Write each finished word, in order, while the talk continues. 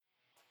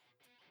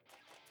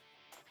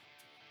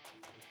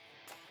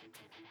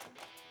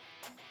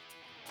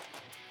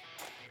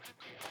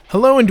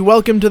Hello and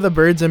welcome to the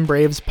Birds and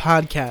Braves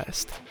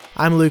podcast.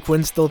 I'm Luke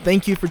Winstill.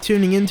 Thank you for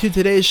tuning into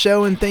today's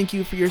show and thank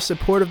you for your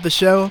support of the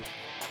show.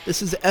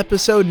 This is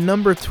episode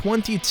number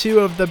 22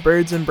 of the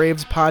Birds and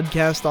Braves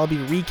podcast. I'll be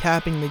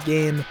recapping the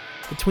game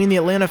between the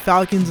Atlanta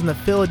Falcons and the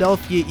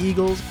Philadelphia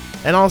Eagles,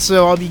 and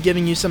also I'll be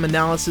giving you some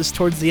analysis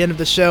towards the end of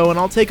the show, and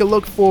I'll take a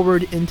look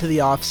forward into the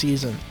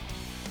offseason.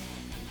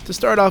 To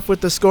start off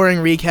with the scoring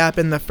recap,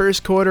 in the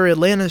first quarter,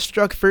 Atlanta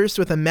struck first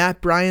with a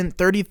Matt Bryant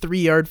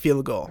 33-yard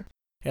field goal.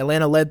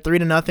 Atlanta led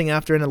 3-0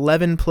 after an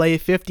 11-play,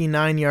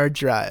 59-yard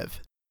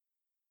drive.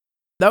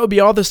 That would be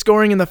all the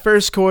scoring in the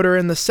first quarter.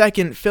 In the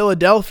second,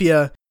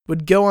 Philadelphia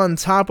would go on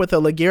top with a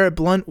LeGarrette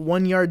Blount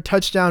 1-yard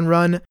touchdown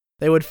run.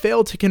 They would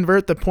fail to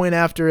convert the point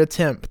after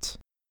attempt.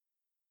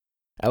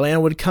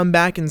 Atlanta would come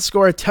back and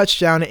score a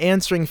touchdown,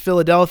 answering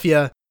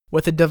Philadelphia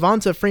with a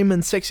Devonta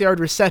Freeman 6-yard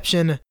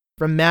reception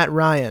from Matt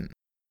Ryan.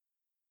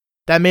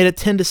 That made it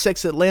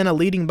 10-6, Atlanta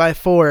leading by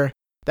 4.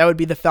 That would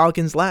be the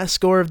Falcons' last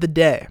score of the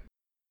day.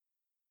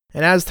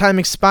 And as time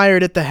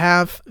expired at the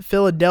half,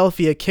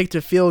 Philadelphia kicked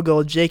a field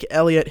goal. Jake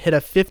Elliott hit a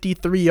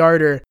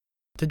 53-yarder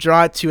to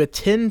draw it to a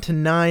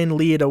 10-9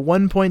 lead, a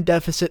 1-point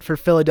deficit for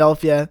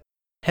Philadelphia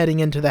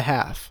heading into the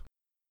half.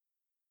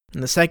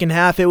 In the second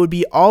half, it would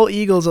be all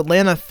Eagles.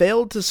 Atlanta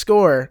failed to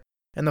score.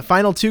 In the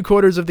final 2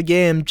 quarters of the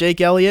game, Jake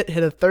Elliott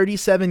hit a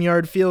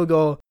 37-yard field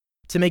goal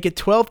to make it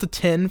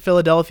 12-10,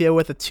 Philadelphia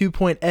with a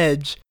 2-point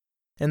edge.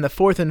 In the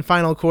fourth and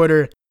final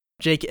quarter,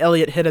 Jake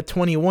Elliott hit a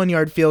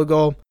 21-yard field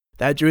goal.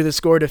 That drew the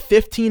score to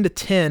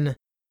 15-10.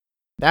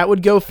 That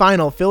would go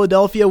final.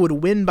 Philadelphia would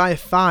win by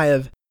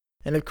 5.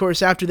 And of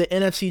course, after the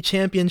NFC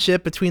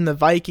Championship between the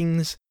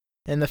Vikings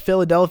and the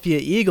Philadelphia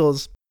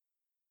Eagles,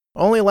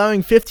 only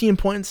allowing 15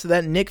 points to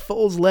that Nick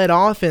Foles-led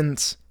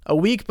offense a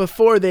week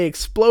before they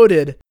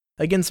exploded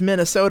against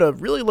Minnesota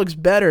really looks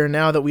better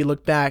now that we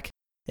look back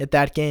at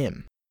that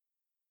game.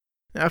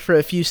 Now for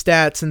a few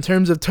stats. In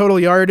terms of total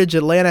yardage,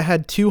 Atlanta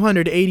had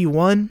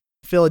 281,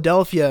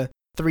 Philadelphia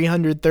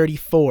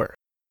 334.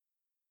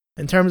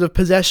 In terms of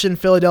possession,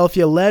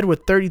 Philadelphia led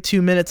with 32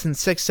 minutes and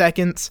 6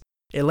 seconds.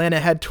 Atlanta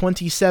had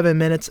 27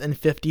 minutes and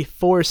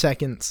 54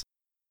 seconds.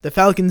 The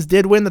Falcons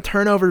did win the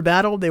turnover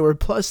battle. They were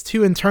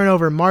 +2 in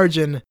turnover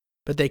margin,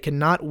 but they could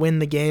not win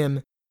the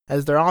game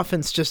as their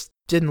offense just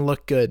didn't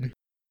look good.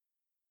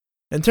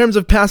 In terms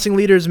of passing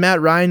leaders, Matt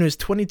Ryan was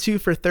 22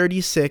 for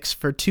 36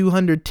 for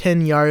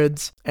 210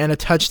 yards and a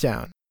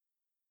touchdown.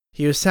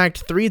 He was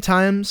sacked 3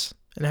 times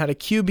and had a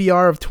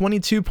QBR of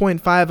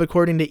 22.5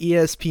 according to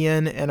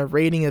ESPN and a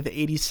rating of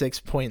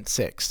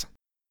 86.6.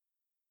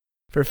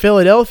 For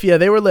Philadelphia,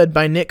 they were led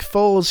by Nick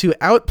Foles, who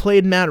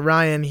outplayed Matt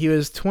Ryan. He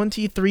was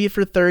 23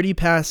 for 30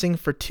 passing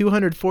for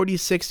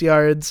 246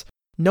 yards,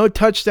 no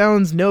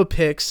touchdowns, no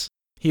picks.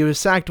 He was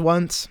sacked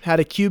once, had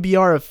a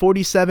QBR of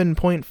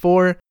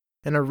 47.4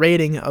 and a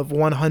rating of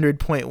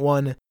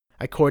 100.1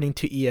 according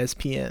to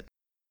ESPN.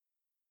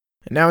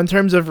 And now in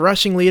terms of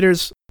rushing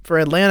leaders, for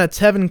Atlanta,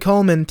 Tevin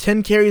Coleman,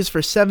 10 carries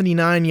for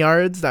 79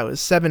 yards. That was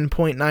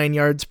 7.9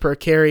 yards per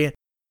carry.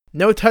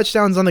 No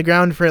touchdowns on the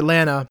ground for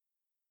Atlanta.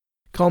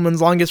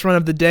 Coleman's longest run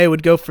of the day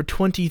would go for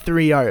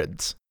 23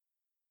 yards.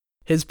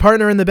 His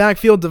partner in the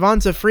backfield,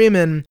 Devonta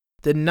Freeman,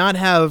 did not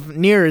have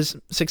near as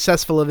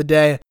successful of a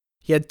day.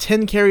 He had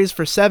 10 carries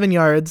for 7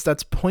 yards.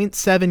 That's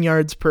 0.7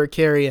 yards per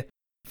carry.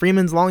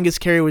 Freeman's longest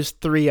carry was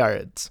 3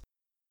 yards.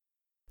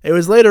 It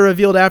was later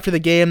revealed after the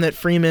game that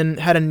Freeman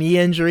had a knee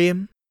injury,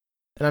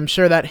 and I'm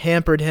sure that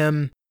hampered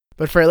him.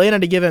 But for Atlanta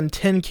to give him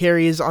 10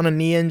 carries on a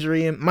knee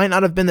injury might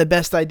not have been the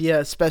best idea,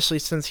 especially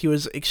since he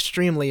was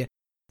extremely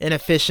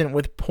inefficient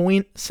with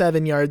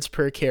 0.7 yards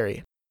per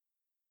carry.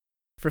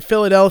 For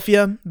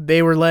Philadelphia,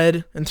 they were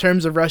led in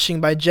terms of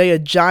rushing by Jay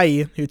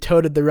Ajayi, who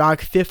toted the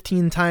rock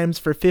 15 times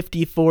for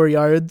 54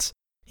 yards.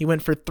 He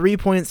went for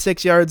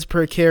 3.6 yards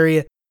per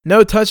carry,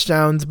 no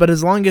touchdowns, but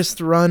his longest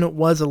run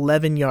was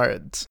 11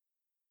 yards.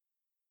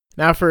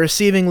 Now for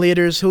receiving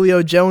leaders,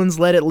 Julio Jones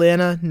led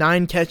Atlanta,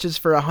 9 catches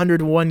for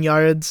 101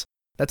 yards.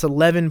 That's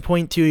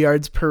 11.2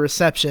 yards per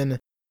reception.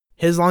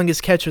 His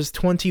longest catch was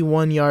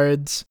 21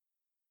 yards.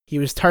 He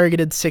was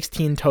targeted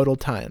 16 total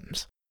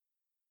times.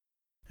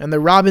 And the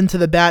Robin to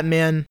the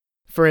Batman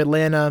for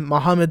Atlanta,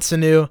 Mohamed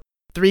Sanu,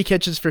 3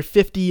 catches for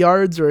 50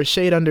 yards or a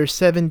shade under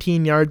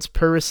 17 yards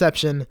per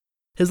reception.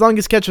 His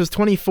longest catch was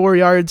 24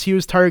 yards. He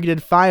was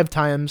targeted 5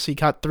 times. He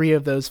caught 3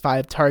 of those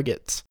 5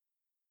 targets.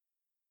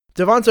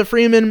 Devonta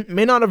Freeman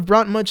may not have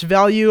brought much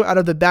value out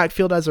of the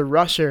backfield as a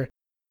rusher,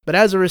 but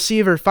as a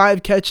receiver,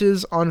 5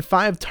 catches on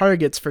 5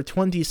 targets for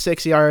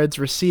 26 yards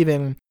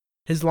receiving.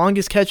 His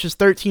longest catch was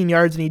 13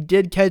 yards, and he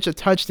did catch a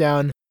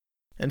touchdown.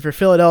 And for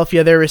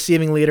Philadelphia, their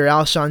receiving leader,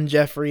 Alshon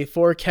Jeffrey,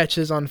 4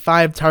 catches on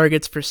 5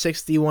 targets for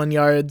 61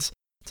 yards.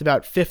 It's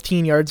about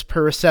 15 yards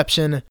per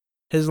reception.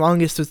 His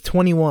longest was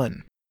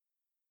 21.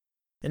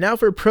 And now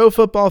for Pro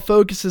Football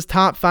Focus's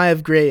top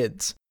 5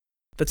 grades.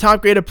 The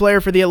top graded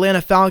player for the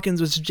Atlanta Falcons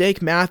was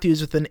Jake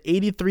Matthews with an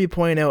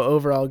 83.0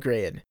 overall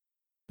grade.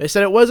 They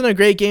said it wasn't a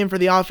great game for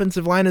the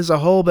offensive line as a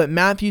whole, but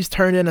Matthews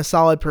turned in a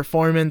solid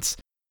performance.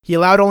 He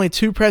allowed only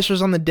 2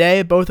 pressures on the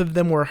day, both of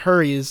them were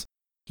hurries.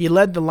 He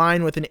led the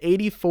line with an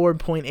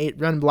 84.8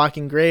 run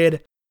blocking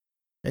grade,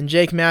 and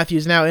Jake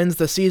Matthews now ends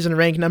the season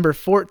ranked number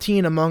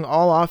 14 among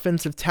all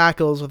offensive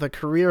tackles with a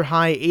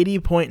career-high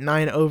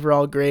 80.9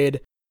 overall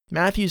grade.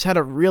 Matthews had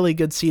a really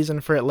good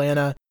season for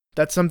Atlanta.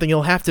 That's something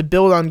he'll have to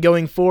build on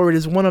going forward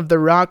as one of the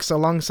rocks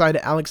alongside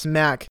Alex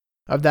Mack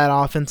of that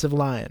offensive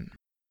line.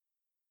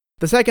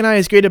 The second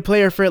highest graded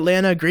player for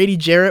Atlanta, Grady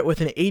Jarrett, with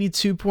an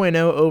 82.0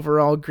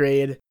 overall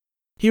grade.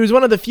 He was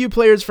one of the few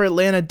players for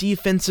Atlanta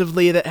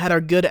defensively that had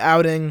a good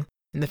outing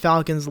in the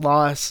Falcons'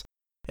 loss.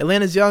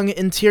 Atlanta's young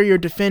interior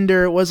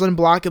defender was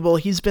unblockable.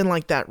 He's been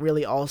like that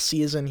really all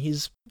season.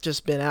 He's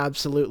just been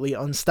absolutely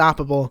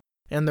unstoppable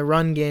in the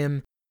run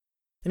game.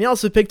 And he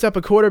also picked up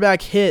a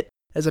quarterback hit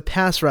as a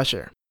pass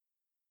rusher.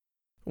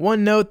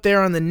 One note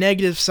there on the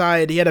negative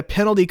side, he had a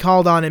penalty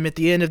called on him at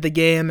the end of the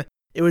game.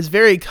 It was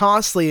very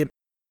costly.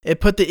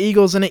 It put the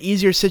Eagles in an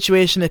easier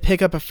situation to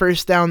pick up a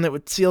first down that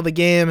would seal the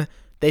game.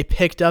 They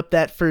picked up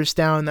that first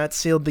down that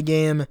sealed the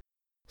game.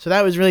 So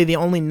that was really the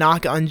only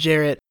knock on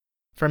Jarrett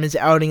from his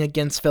outing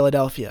against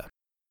Philadelphia.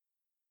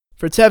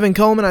 For Tevin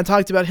Coleman, I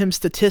talked about him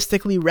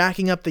statistically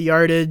racking up the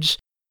yardage.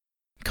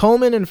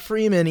 Coleman and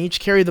Freeman each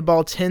carried the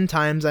ball 10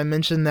 times, I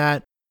mentioned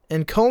that,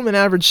 and Coleman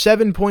averaged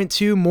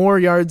 7.2 more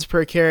yards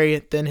per carry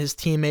than his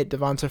teammate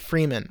Devonta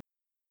Freeman.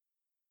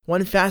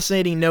 One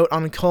fascinating note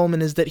on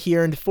Coleman is that he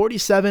earned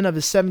 47 of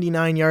his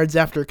 79 yards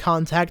after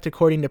contact,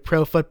 according to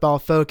Pro Football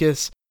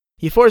Focus.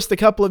 He forced a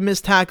couple of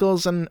missed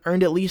tackles and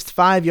earned at least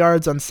 5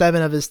 yards on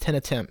 7 of his 10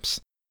 attempts.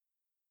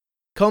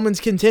 Coleman's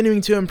continuing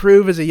to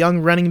improve as a young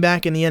running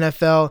back in the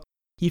NFL.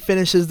 He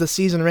finishes the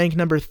season ranked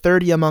number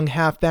 30 among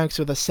halfbacks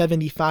with a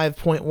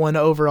 75.1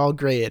 overall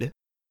grade.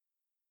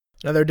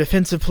 Another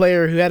defensive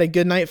player who had a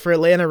good night for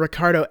Atlanta,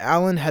 Ricardo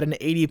Allen, had an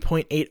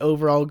 80.8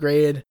 overall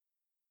grade.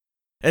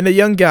 And a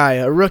young guy,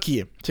 a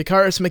rookie,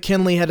 Takaris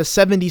McKinley, had a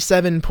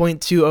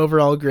 77.2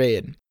 overall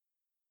grade.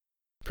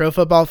 Pro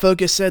Football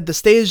Focus said the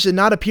stage did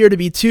not appear to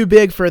be too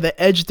big for the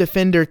edge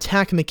defender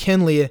Takk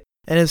McKinley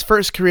in his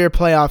first career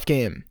playoff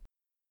game.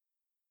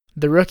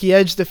 The rookie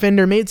edge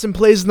defender made some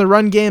plays in the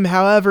run game,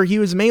 however, he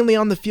was mainly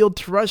on the field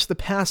to rush the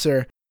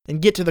passer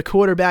and get to the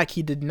quarterback.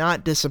 He did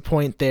not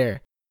disappoint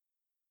there.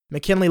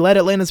 McKinley led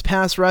Atlanta's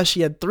pass rush.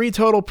 He had 3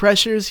 total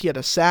pressures, he had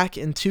a sack,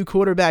 and 2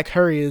 quarterback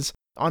hurries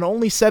on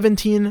only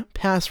 17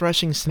 pass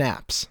rushing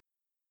snaps.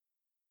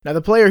 Now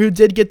the player who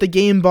did get the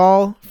game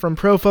ball from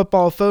Pro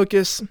Football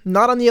Focus,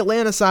 not on the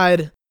Atlanta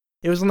side,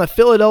 it was on the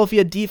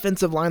Philadelphia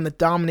defensive line that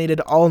dominated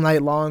all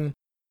night long.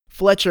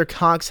 Fletcher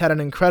Cox had an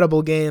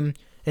incredible game,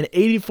 an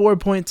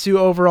 84.2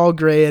 overall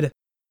grade,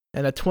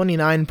 and a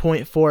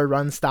 29.4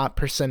 run stop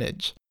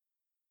percentage.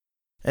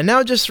 And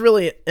now just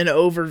really an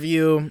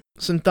overview,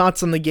 some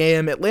thoughts on the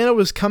game. Atlanta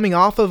was coming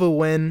off of a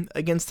win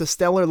against the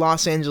stellar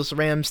Los Angeles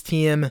Rams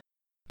team.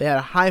 They had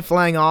a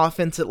high-flying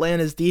offense.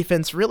 Atlanta's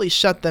defense really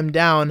shut them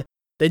down.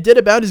 They did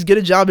about as good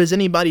a job as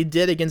anybody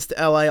did against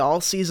LA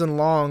all season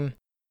long.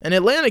 And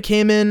Atlanta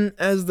came in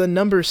as the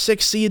number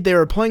 6 seed. They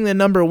were playing the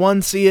number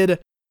 1 seed.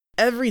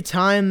 Every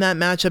time that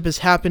matchup has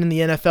happened in the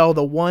NFL,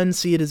 the 1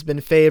 seed has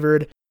been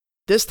favored.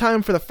 This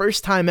time, for the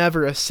first time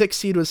ever, a 6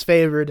 seed was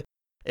favored.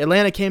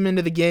 Atlanta came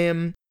into the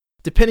game,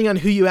 depending on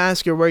who you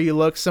ask or where you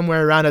look,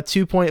 somewhere around a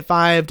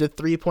 2.5 to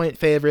 3-point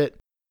favorite.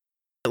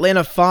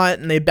 Atlanta fought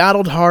and they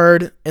battled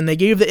hard, and they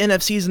gave the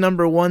NFC's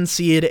number 1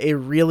 seed a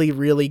really,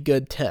 really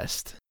good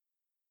test.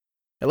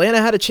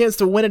 Atlanta had a chance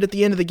to win it at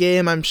the end of the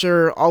game. I'm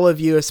sure all of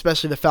you,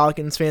 especially the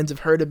Falcons fans, have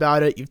heard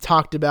about it. You've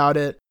talked about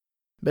it.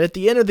 But at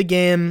the end of the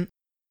game,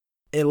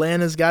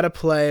 Atlanta's got a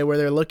play where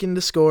they're looking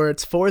to score.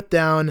 It's 4th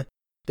down.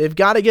 They've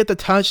got to get the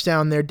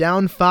touchdown. They're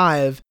down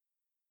 5.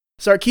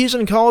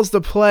 Sarkisian calls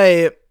the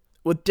play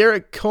with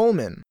Derek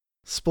Coleman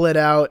split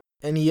out,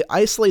 and he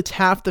isolates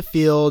half the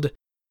field.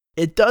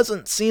 It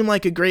doesn't seem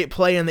like a great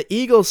play, and the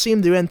Eagles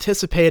seem to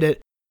anticipate it,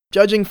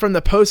 judging from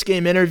the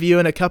post-game interview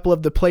and a couple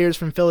of the players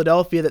from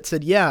Philadelphia that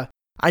said, yeah,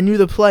 I knew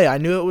the play. I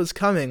knew it was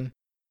coming.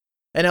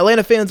 And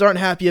Atlanta fans aren't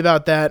happy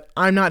about that.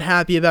 I'm not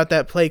happy about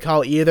that play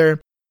call either.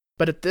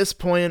 But at this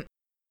point,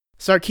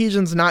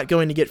 Sarkisian's not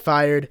going to get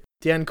fired.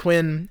 Dan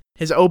Quinn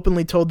has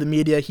openly told the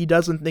media he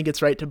doesn't think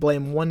it's right to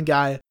blame one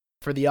guy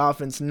for the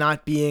offense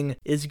not being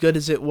as good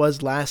as it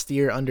was last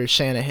year under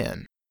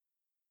Shanahan.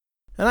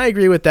 And I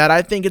agree with that.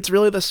 I think it's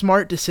really the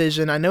smart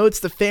decision. I know it's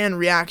the fan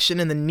reaction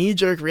and the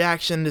knee-jerk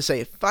reaction to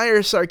say,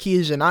 fire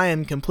Sarkisian, I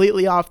am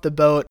completely off the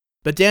boat.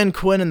 But Dan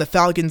Quinn and the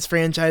Falcons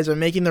franchise are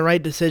making the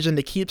right decision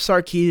to keep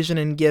Sarkisian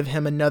and give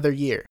him another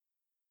year.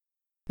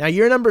 Now,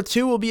 year number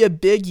 2 will be a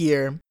big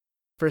year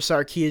for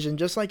Sarkisian,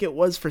 just like it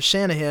was for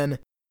Shanahan.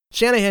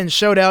 Shanahan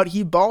showed out,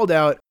 he balled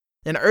out,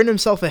 and earned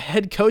himself a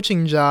head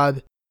coaching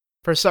job.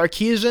 For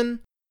Sarkisian,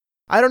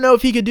 I don't know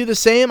if he could do the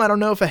same. I don't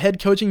know if a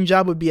head coaching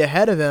job would be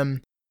ahead of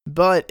him.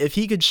 But if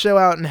he could show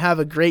out and have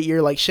a great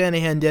year like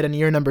Shanahan did in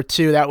year number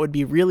 2, that would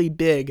be really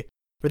big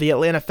for the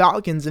Atlanta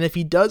Falcons. And if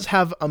he does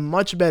have a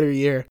much better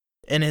year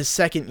in his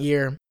second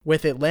year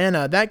with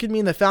Atlanta, that could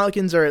mean the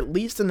Falcons are at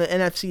least in the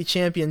NFC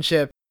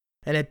Championship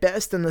and at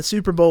best in the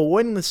Super Bowl,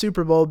 winning the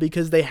Super Bowl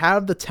because they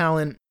have the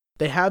talent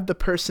They have the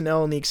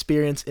personnel and the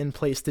experience in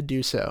place to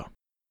do so.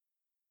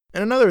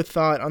 And another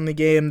thought on the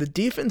game, the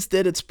defense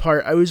did its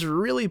part. I was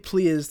really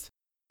pleased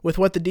with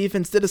what the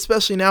defense did,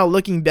 especially now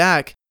looking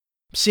back,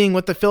 seeing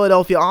what the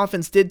Philadelphia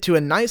offense did to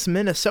a nice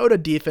Minnesota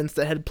defense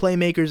that had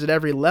playmakers at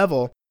every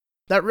level.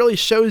 That really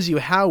shows you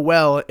how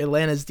well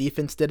Atlanta's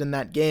defense did in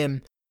that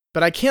game.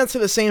 But I can't say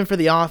the same for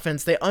the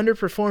offense. They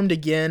underperformed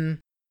again,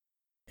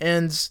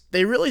 and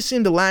they really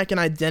seem to lack an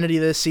identity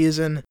this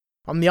season.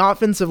 On the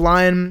offensive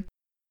line,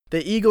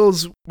 the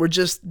Eagles were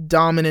just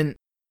dominant.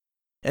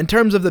 In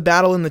terms of the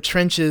battle in the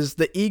trenches,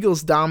 the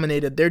Eagles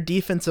dominated. Their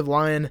defensive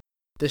line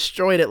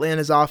destroyed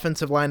Atlanta's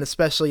offensive line,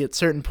 especially at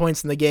certain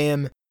points in the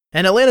game.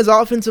 And Atlanta's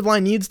offensive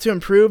line needs to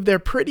improve. They're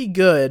pretty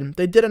good.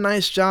 They did a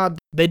nice job.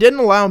 They didn't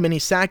allow many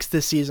sacks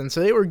this season, so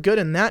they were good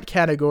in that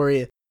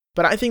category.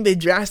 But I think they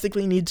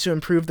drastically need to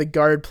improve the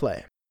guard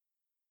play.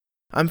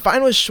 I'm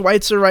fine with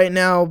Schweitzer right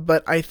now,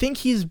 but I think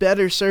he's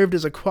better served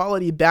as a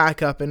quality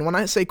backup. And when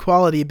I say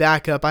quality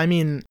backup, I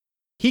mean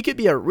he could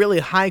be a really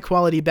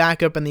high-quality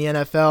backup in the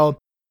NFL.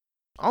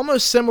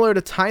 Almost similar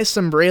to Ty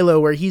Sombrello,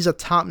 where he's a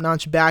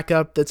top-notch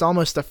backup that's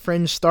almost a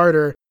fringe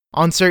starter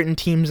on certain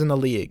teams in the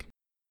league.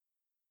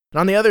 And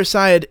on the other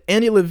side,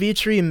 Andy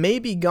Levitre may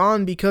be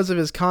gone because of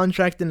his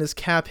contract and his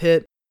cap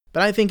hit,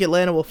 but I think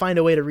Atlanta will find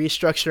a way to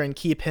restructure and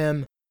keep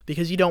him,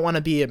 because you don't want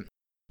to be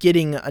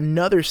getting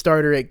another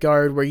starter at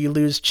guard where you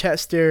lose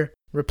Chester,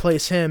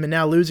 replace him, and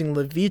now losing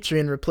Levitre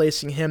and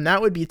replacing him.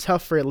 That would be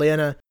tough for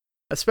Atlanta,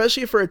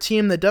 especially for a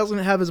team that doesn't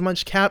have as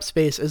much cap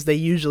space as they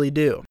usually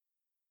do.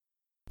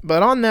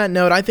 But on that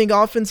note, I think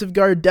offensive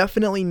guard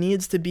definitely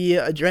needs to be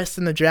addressed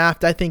in the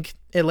draft. I think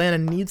Atlanta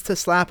needs to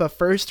slap a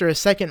first or a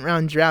second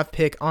round draft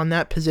pick on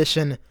that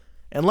position,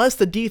 unless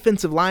the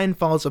defensive line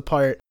falls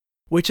apart,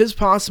 which is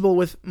possible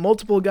with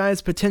multiple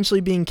guys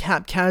potentially being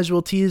cap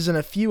casualties and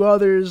a few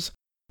others,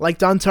 like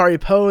Dontari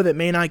Poe, that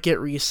may not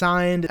get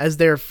re-signed as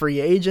they're free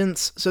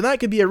agents. So that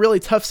could be a really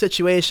tough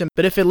situation.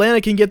 But if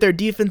Atlanta can get their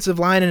defensive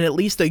line in at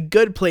least a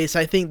good place,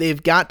 I think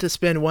they've got to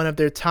spend one of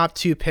their top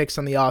 2 picks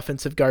on the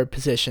offensive guard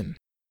position.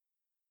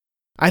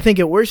 I think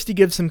at worst he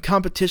gives some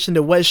competition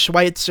to Wes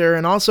Schweitzer,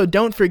 and also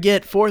don't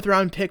forget 4th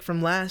round pick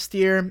from last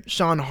year,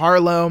 Sean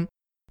Harlow,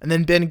 and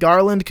then Ben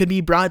Garland could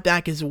be brought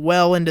back as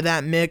well into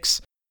that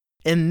mix,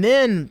 and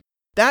then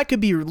that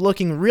could be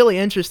looking really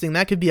interesting.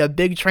 That could be a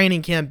big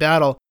training camp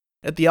battle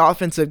at the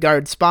offensive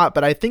guard spot,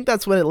 but I think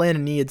that's what Atlanta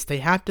needs. They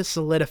have to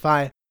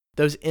solidify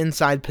those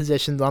inside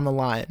positions on the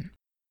line.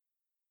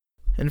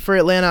 And for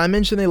Atlanta, I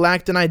mentioned they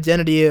lacked an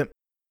identity.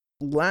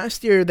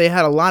 Last year, they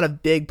had a lot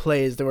of big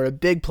plays. They were a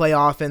big play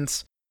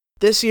offense.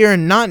 This year,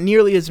 not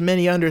nearly as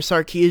many under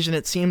Sarkisian.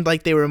 It seemed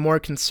like they were more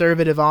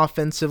conservative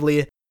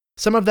offensively.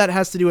 Some of that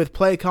has to do with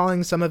play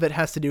calling. Some of it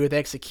has to do with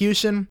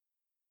execution.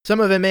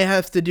 Some of it may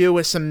have to do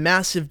with some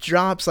massive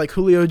drops, like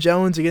Julio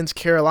Jones against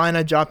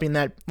Carolina, dropping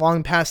that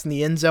long pass in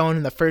the end zone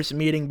in the first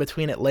meeting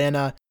between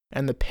Atlanta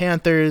and the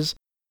Panthers.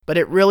 But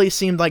it really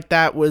seemed like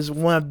that was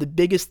one of the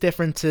biggest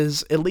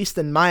differences, at least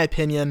in my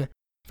opinion,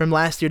 from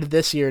last year to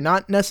this year.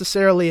 Not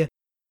necessarily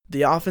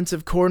the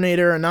offensive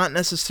coordinator, or not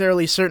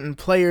necessarily certain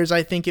players.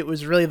 I think it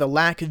was really the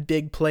lack of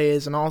big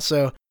plays, and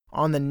also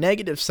on the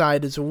negative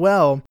side as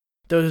well,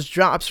 those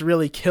drops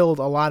really killed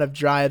a lot of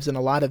drives and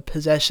a lot of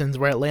possessions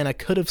where Atlanta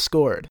could have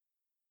scored.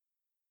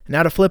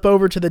 Now to flip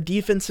over to the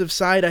defensive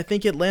side, I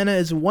think Atlanta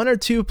is 1 or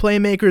 2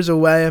 playmakers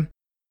away.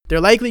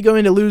 They're likely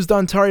going to lose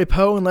Dontari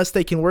Poe unless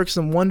they can work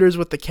some wonders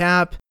with the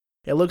cap.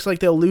 It looks like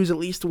they'll lose at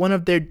least one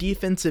of their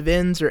defensive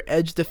ends or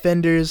edge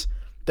defenders.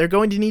 They're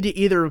going to need to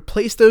either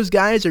replace those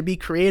guys or be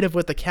creative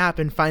with the cap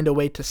and find a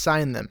way to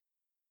sign them.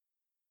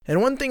 And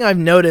one thing I've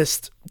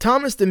noticed,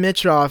 Thomas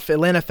Dimitroff,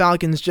 Atlanta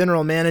Falcons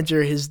general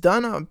manager, has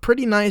done a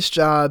pretty nice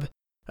job,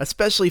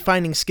 especially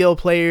finding skill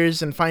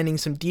players and finding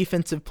some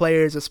defensive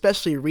players,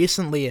 especially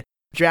recently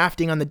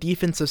drafting on the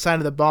defensive side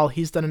of the ball.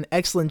 He's done an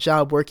excellent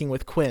job working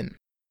with Quinn.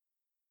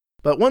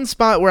 But one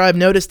spot where I've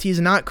noticed he's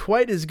not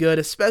quite as good,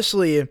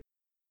 especially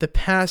the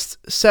past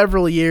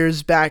several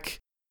years back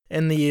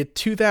in the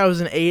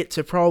 2008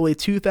 to probably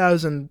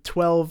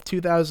 2012,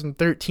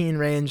 2013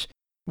 range,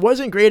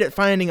 wasn't great at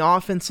finding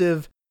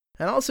offensive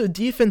and also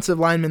defensive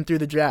linemen through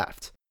the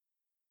draft.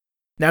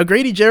 Now,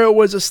 Grady Jarrett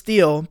was a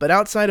steal, but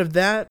outside of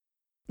that,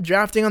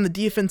 drafting on the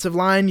defensive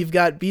line, you've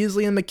got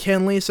Beasley and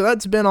McKinley, so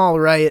that's been all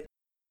right.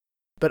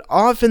 But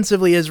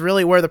offensively is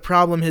really where the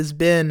problem has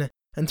been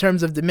in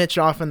terms of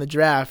Dimitroff in the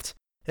draft.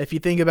 If you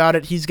think about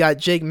it, he's got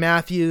Jake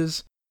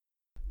Matthews,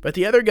 but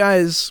the other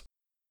guys,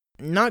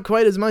 not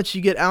quite as much.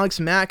 You get Alex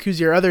Mack, who's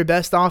your other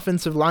best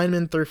offensive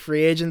lineman through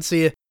free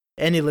agency,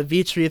 Andy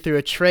Levitre through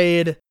a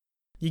trade.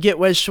 You get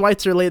Wes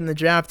Schweitzer late in the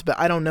draft, but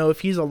I don't know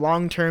if he's a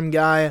long-term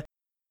guy.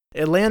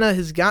 Atlanta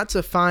has got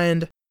to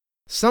find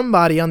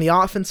somebody on the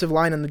offensive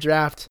line in the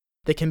draft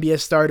that can be a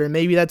starter.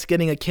 Maybe that's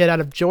getting a kid out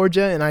of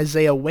Georgia and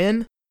Isaiah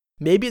Wynn.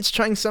 Maybe it's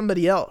trying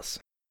somebody else.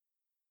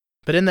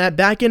 But in that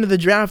back end of the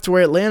draft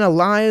where Atlanta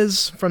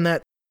lies from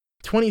that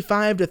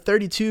 25 to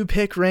 32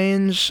 pick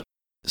range,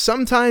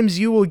 sometimes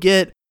you will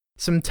get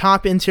some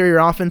top interior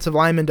offensive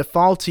linemen to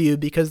fall to you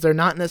because they're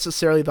not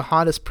necessarily the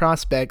hottest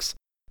prospects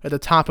at the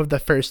top of the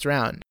first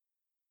round.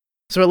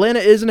 So Atlanta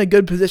is in a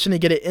good position to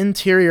get an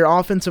interior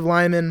offensive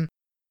lineman.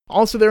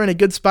 Also, they're in a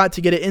good spot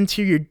to get an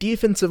interior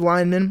defensive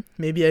lineman,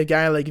 maybe a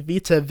guy like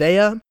Vita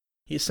Vea.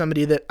 He's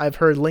somebody that I've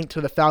heard linked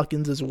to the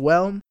Falcons as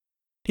well.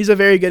 He's a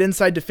very good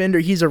inside defender.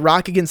 He's a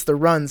rock against the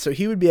run, so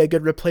he would be a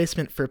good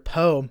replacement for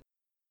Poe.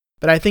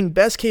 But I think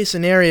best case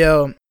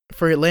scenario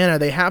for Atlanta,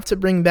 they have to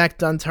bring back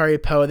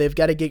Dontari Poe. They've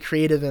got to get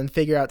creative and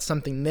figure out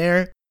something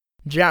there.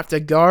 Draft a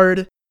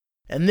guard,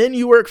 and then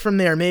you work from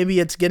there. Maybe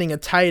it's getting a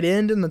tight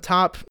end in the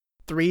top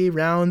 3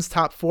 rounds,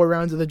 top 4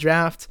 rounds of the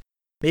draft.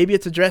 Maybe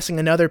it's addressing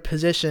another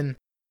position.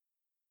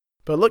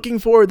 But looking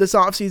forward, this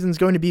offseason is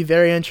going to be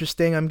very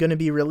interesting. I'm going to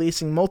be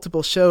releasing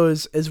multiple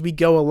shows as we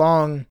go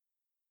along.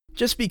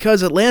 Just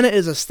because Atlanta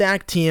is a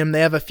stacked team, they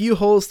have a few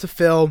holes to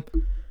fill.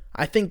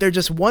 I think they're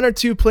just 1 or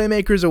 2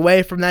 playmakers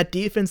away from that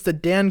defense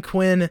that Dan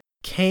Quinn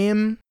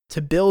came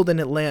to build in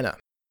Atlanta.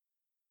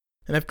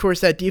 And of course,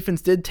 that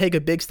defense did take a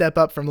big step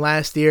up from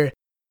last year.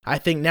 I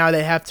think now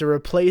they have to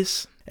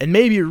replace and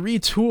maybe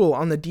retool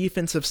on the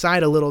defensive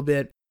side a little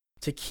bit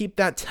to keep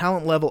that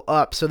talent level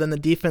up so then the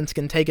defense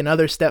can take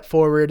another step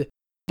forward.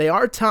 They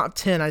are top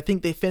 10. I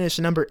think they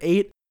finished number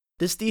 8.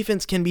 This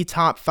defense can be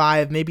top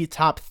 5, maybe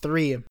top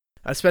 3,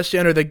 especially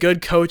under the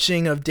good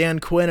coaching of Dan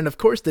Quinn. And of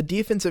course, the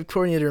defensive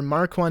coordinator,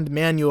 Marquand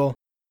Manuel,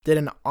 did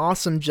an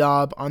awesome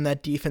job on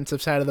that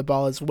defensive side of the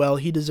ball as well.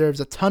 He deserves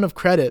a ton of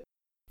credit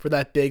for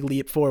that big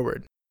leap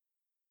forward.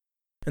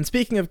 And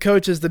speaking of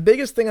coaches, the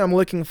biggest thing I'm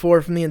looking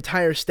for from the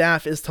entire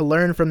staff is to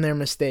learn from their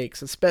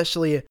mistakes,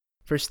 especially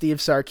for Steve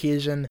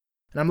Sarkisian.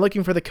 And I'm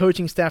looking for the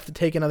coaching staff to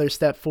take another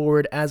step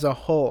forward as a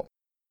whole.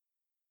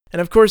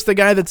 And of course, the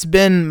guy that's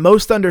been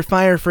most under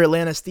fire for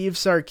Atlanta, Steve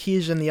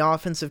Sarkisian, the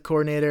offensive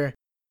coordinator,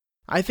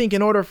 I think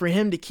in order for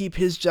him to keep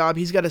his job,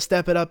 he's got to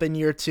step it up in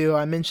year 2.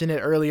 I mentioned it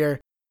earlier.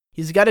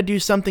 He's got to do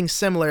something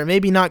similar,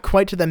 maybe not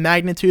quite to the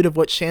magnitude of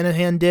what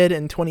Shanahan did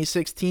in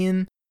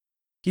 2016.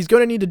 He's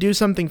going to need to do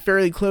something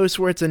fairly close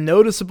where it's a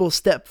noticeable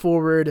step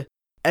forward.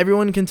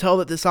 Everyone can tell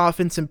that this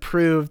offense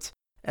improved,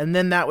 and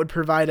then that would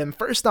provide him,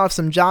 first off,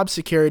 some job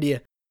security,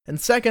 and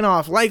second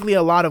off, likely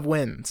a lot of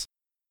wins.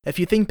 If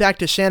you think back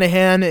to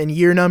Shanahan in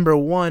year number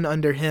 1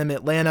 under him,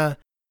 Atlanta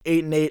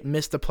 8-8,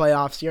 missed the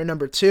playoffs. Year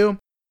number 2,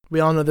 we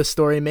all know this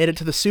story, made it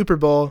to the Super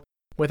Bowl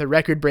with a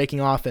record-breaking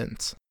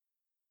offense.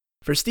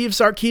 For Steve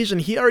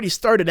Sarkisian, he already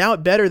started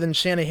out better than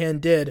Shanahan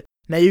did.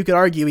 Now you could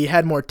argue he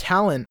had more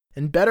talent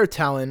and better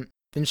talent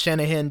than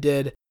Shanahan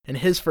did in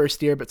his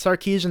first year, but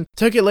Sarkisian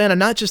took Atlanta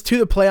not just to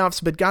the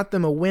playoffs, but got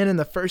them a win in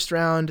the first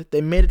round.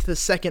 They made it to the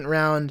second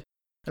round,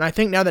 and I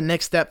think now the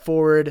next step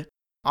forward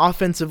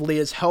offensively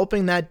is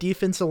helping that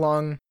defense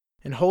along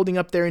and holding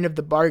up their end of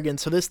the bargain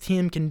so this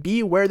team can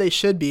be where they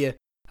should be,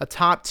 a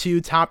top 2,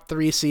 top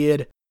 3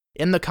 seed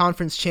in the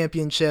conference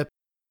championship.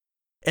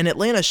 And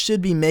Atlanta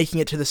should be making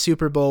it to the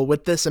Super Bowl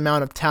with this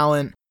amount of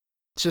talent.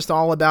 It's just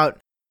all about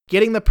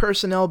getting the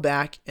personnel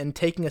back and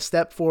taking a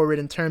step forward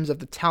in terms of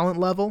the talent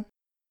level,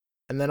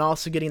 and then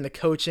also getting the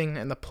coaching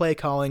and the play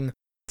calling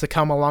to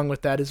come along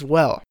with that as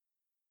well.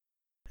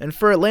 And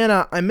for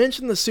Atlanta, I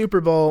mentioned the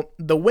Super Bowl.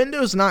 The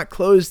window's not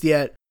closed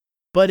yet,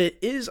 but it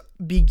is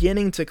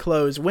beginning to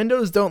close.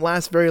 Windows don't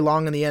last very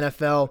long in the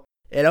NFL.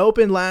 It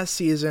opened last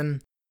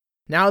season.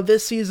 Now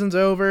this season's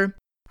over.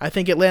 I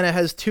think Atlanta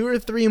has 2 or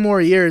 3 more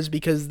years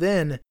because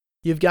then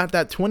you've got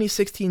that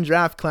 2016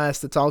 draft class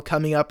that's all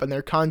coming up in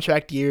their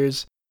contract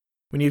years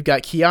when you've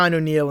got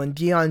Keanu Neal and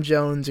Deion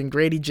Jones and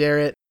Grady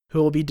Jarrett who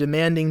will be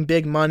demanding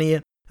big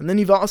money. And then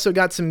you've also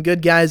got some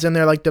good guys in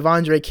there like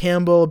Devondre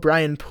Campbell,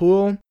 Brian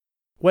Poole.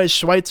 Wes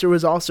Schweitzer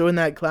was also in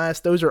that class.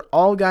 Those are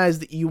all guys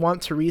that you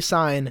want to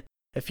re-sign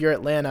if you're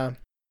Atlanta.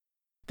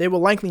 They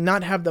will likely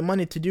not have the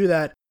money to do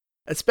that,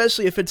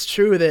 especially if it's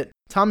true that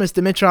Thomas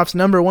Dimitrov's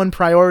number 1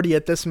 priority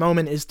at this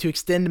moment is to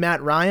extend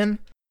Matt Ryan.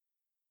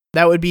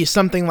 That would be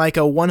something like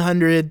a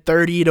 $130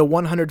 to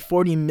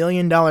 $140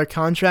 million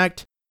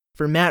contract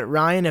for Matt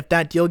Ryan if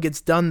that deal gets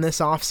done this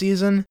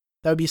offseason.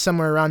 That would be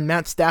somewhere around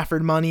Matt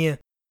Stafford money,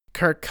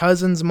 Kirk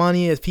Cousins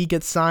money if he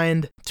gets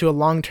signed to a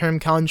long-term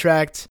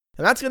contract.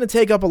 And that's going to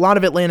take up a lot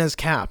of Atlanta's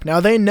cap. Now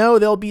they know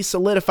they'll be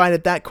solidified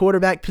at that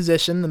quarterback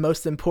position, the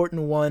most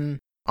important one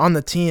on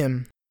the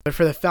team. But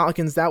for the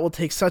Falcons, that will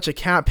take such a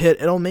cap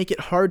hit, it'll make it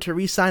hard to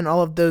re-sign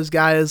all of those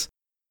guys.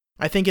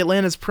 I think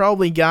Atlanta's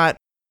probably got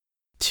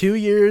 2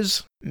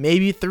 years,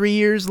 maybe 3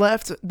 years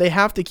left. They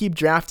have to keep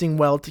drafting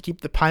well to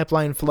keep the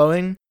pipeline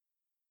flowing.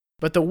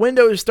 But the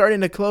window is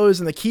starting to close,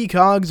 and the key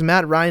cogs,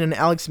 Matt Ryan and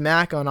Alex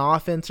Mack on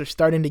offense, are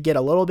starting to get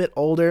a little bit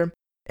older.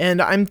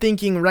 And I'm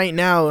thinking right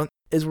now,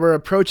 as we're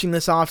approaching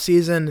this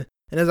offseason,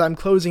 and as I'm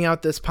closing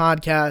out this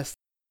podcast,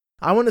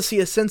 I want to see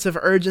a sense of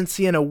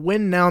urgency and a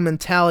win-now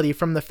mentality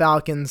from the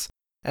Falcons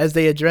as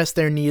they address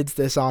their needs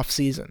this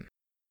offseason.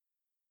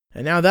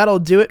 And now that'll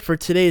do it for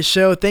today's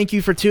show. Thank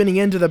you for tuning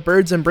in to the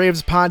Birds and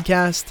Braves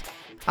podcast.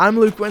 I'm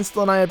Luke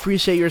Winstel, and I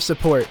appreciate your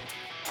support.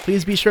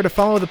 Please be sure to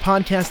follow the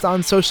podcast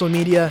on social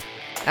media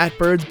at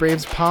Birds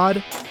Braves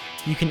Pod.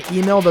 You can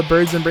email the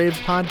Birds and Braves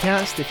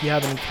podcast if you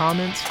have any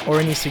comments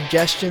or any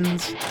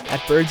suggestions at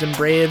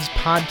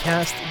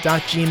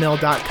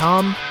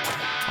birdsandbravespodcast.gmail.com.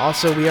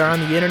 Also, we are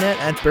on the internet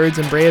at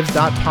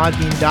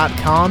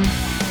birdsandbraves.podbean.com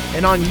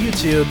and on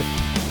YouTube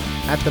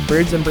at the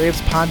Birds and Braves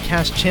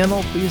podcast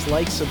channel. Please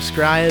like,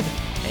 subscribe,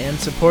 and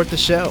support the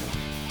show.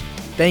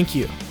 Thank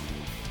you.